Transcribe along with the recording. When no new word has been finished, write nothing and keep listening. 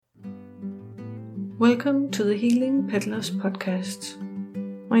Welcome to the Healing Peddlers podcast.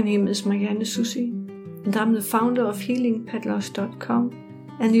 My name is Marianne Susi, and I'm the founder of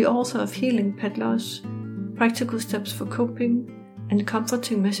HealingPeddlers.com and the author of Healing Peddlers, Practical Steps for Coping and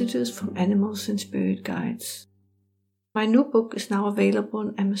Comforting Messages from Animals and Spirit Guides. My new book is now available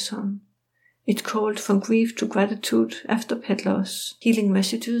on Amazon. It's called From Grief to Gratitude After Peddlers, Healing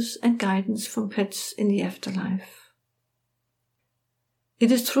Messages and Guidance from Pets in the Afterlife.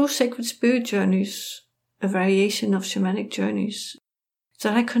 It is through sacred spirit journeys, a variation of shamanic journeys,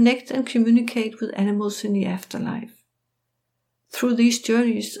 that I connect and communicate with animals in the afterlife. Through these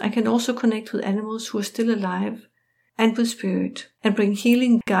journeys, I can also connect with animals who are still alive and with spirit, and bring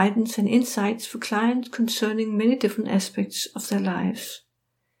healing guidance and insights for clients concerning many different aspects of their lives.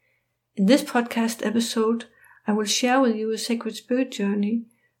 In this podcast episode, I will share with you a sacred spirit journey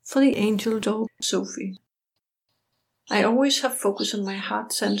for the angel dog Sophie. I always have focus on my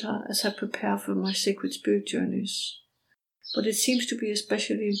heart center as I prepare for my sacred spirit journeys, but it seems to be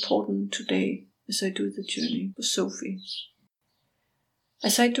especially important today as I do the journey for Sophie.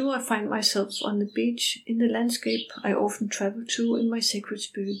 As I do, I find myself on the beach in the landscape I often travel to in my sacred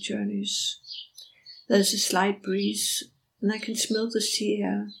spirit journeys. There is a slight breeze, and I can smell the sea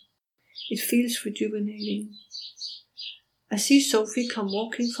air. It feels rejuvenating. I see Sophie come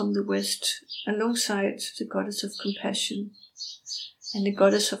walking from the west alongside the goddess of compassion. And the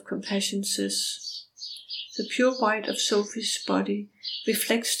goddess of compassion says, "The pure white of Sophie's body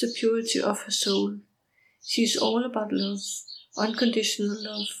reflects the purity of her soul. She is all about love, unconditional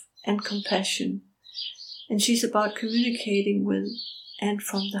love and compassion. And she's about communicating with and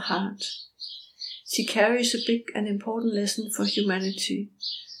from the heart. She carries a big and important lesson for humanity,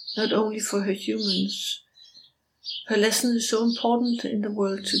 not only for her humans. Her lesson is so important in the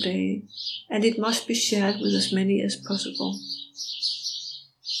world today, and it must be shared with as many as possible."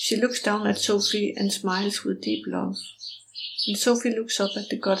 She looks down at Sophie and smiles with deep love. And Sophie looks up at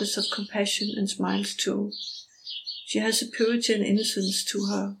the goddess of compassion and smiles too. She has a purity and innocence to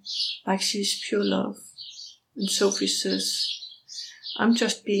her, like she is pure love. And Sophie says, "I'm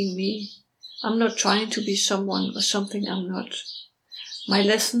just being me. I'm not trying to be someone or something I'm not. My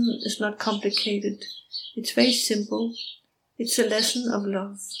lesson is not complicated. It's very simple. It's a lesson of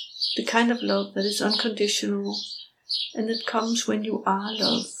love, the kind of love that is unconditional and that comes when you are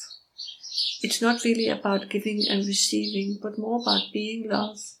love. It's not really about giving and receiving, but more about being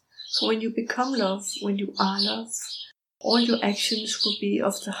love. For when you become love, when you are love, all your actions will be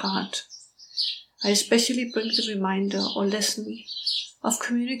of the heart. I especially bring the reminder or lesson of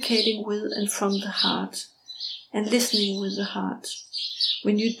communicating with and from the heart and listening with the heart.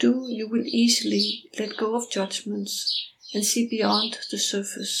 When you do, you will easily let go of judgments and see beyond the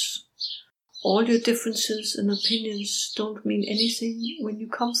surface. All your differences and opinions don't mean anything when you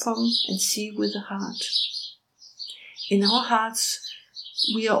come from and see with the heart. In our hearts,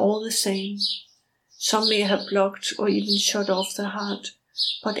 we are all the same. Some may have blocked or even shut off the heart,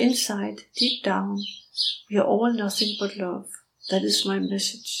 but inside, deep down, we are all nothing but love. That is my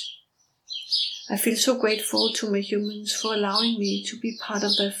message. I feel so grateful to my humans for allowing me to be part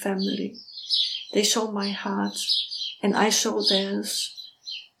of their family. They saw my heart, and I saw theirs,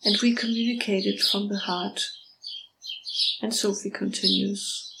 and we communicated from the heart." And Sophie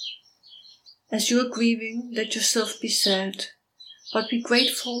continues, "As you are grieving, let yourself be sad, but be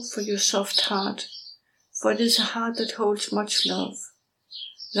grateful for your soft heart, for it is a heart that holds much love.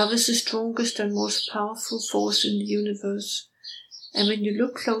 Love is the strongest and most powerful force in the universe. And when you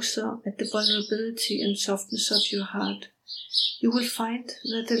look closer at the vulnerability and softness of your heart, you will find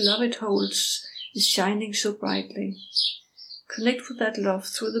that the love it holds is shining so brightly. Connect with that love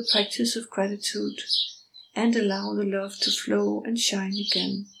through the practice of gratitude and allow the love to flow and shine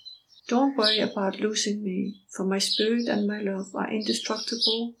again. Don't worry about losing me, for my spirit and my love are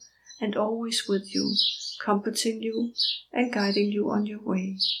indestructible and always with you, comforting you and guiding you on your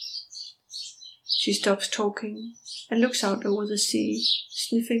way." She stops talking and looks out over the sea,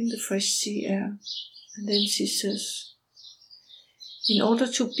 sniffing the fresh sea air. And then she says, "In order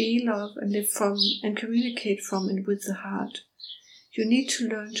to be love and live from and communicate from and with the heart, you need to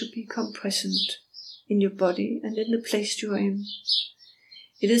learn to become present in your body and in the place you are in.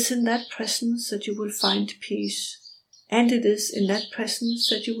 It is in that presence that you will find peace, and it is in that presence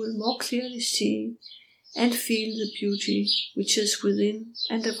that you will more clearly see and feel the beauty which is within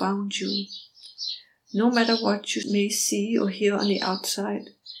and around you. No matter what you may see or hear on the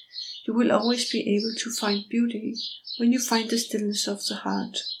outside, you will always be able to find beauty when you find the stillness of the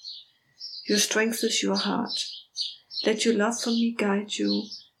heart. Your strength is your heart. Let your love for me guide you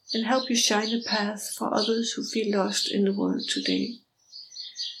and help you shine a path for others who feel lost in the world today.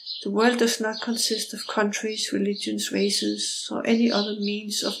 The world does not consist of countries, religions, races, or any other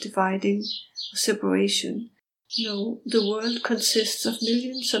means of dividing or separation. No, the world consists of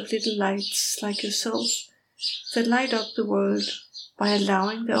millions of little lights like yourself that light up the world by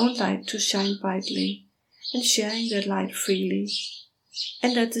allowing their own light to shine brightly and sharing their light freely,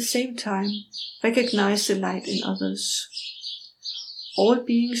 and at the same time recognize the light in others. All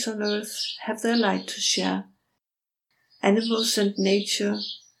beings on earth have their light to share. Animals and nature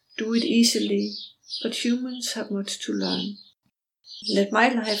do it easily, but humans have much to learn. Let my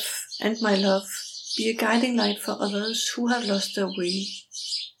life and my love be a guiding light for others who have lost their way.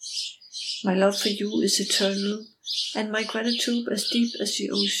 My love for you is eternal, and my gratitude as deep as the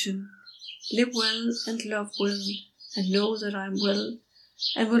ocean. Live well and love well, and know that I am well,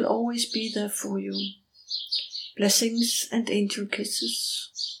 and will always be there for you. Blessings and angel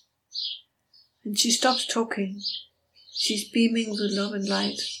kisses. And she stops talking. She's beaming with love and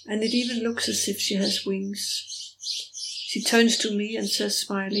light, and it even looks as if she has wings. She turns to me and says,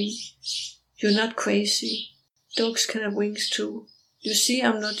 smiling, "You're not crazy. Dogs can have wings too. You see,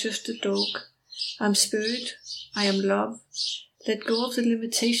 I'm not just a dog. I'm spirit. I am love. Let go of the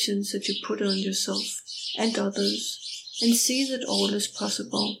limitations that you put on yourself and others, and see that all is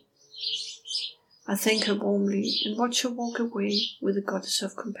possible." I thank her warmly and watch her walk away with the goddess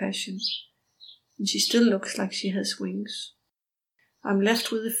of compassion. And she still looks like she has wings. I'm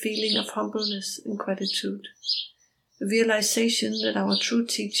left with a feeling of humbleness and gratitude, a realization that our true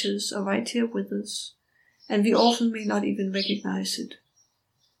teachers are right here with us, and we often may not even recognize it.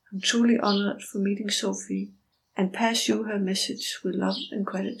 I'm truly honored for meeting Sophie and pass you her message with love and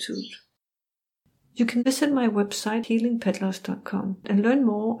gratitude. You can visit my website healingpeddlers.com and learn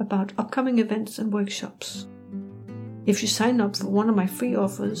more about upcoming events and workshops. If you sign up for one of my free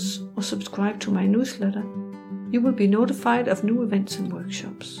offers or subscribe to my newsletter, you will be notified of new events and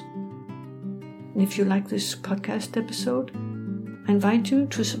workshops. And if you like this podcast episode, I invite you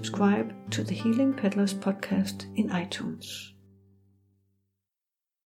to subscribe to the Healing Peddlers podcast in iTunes.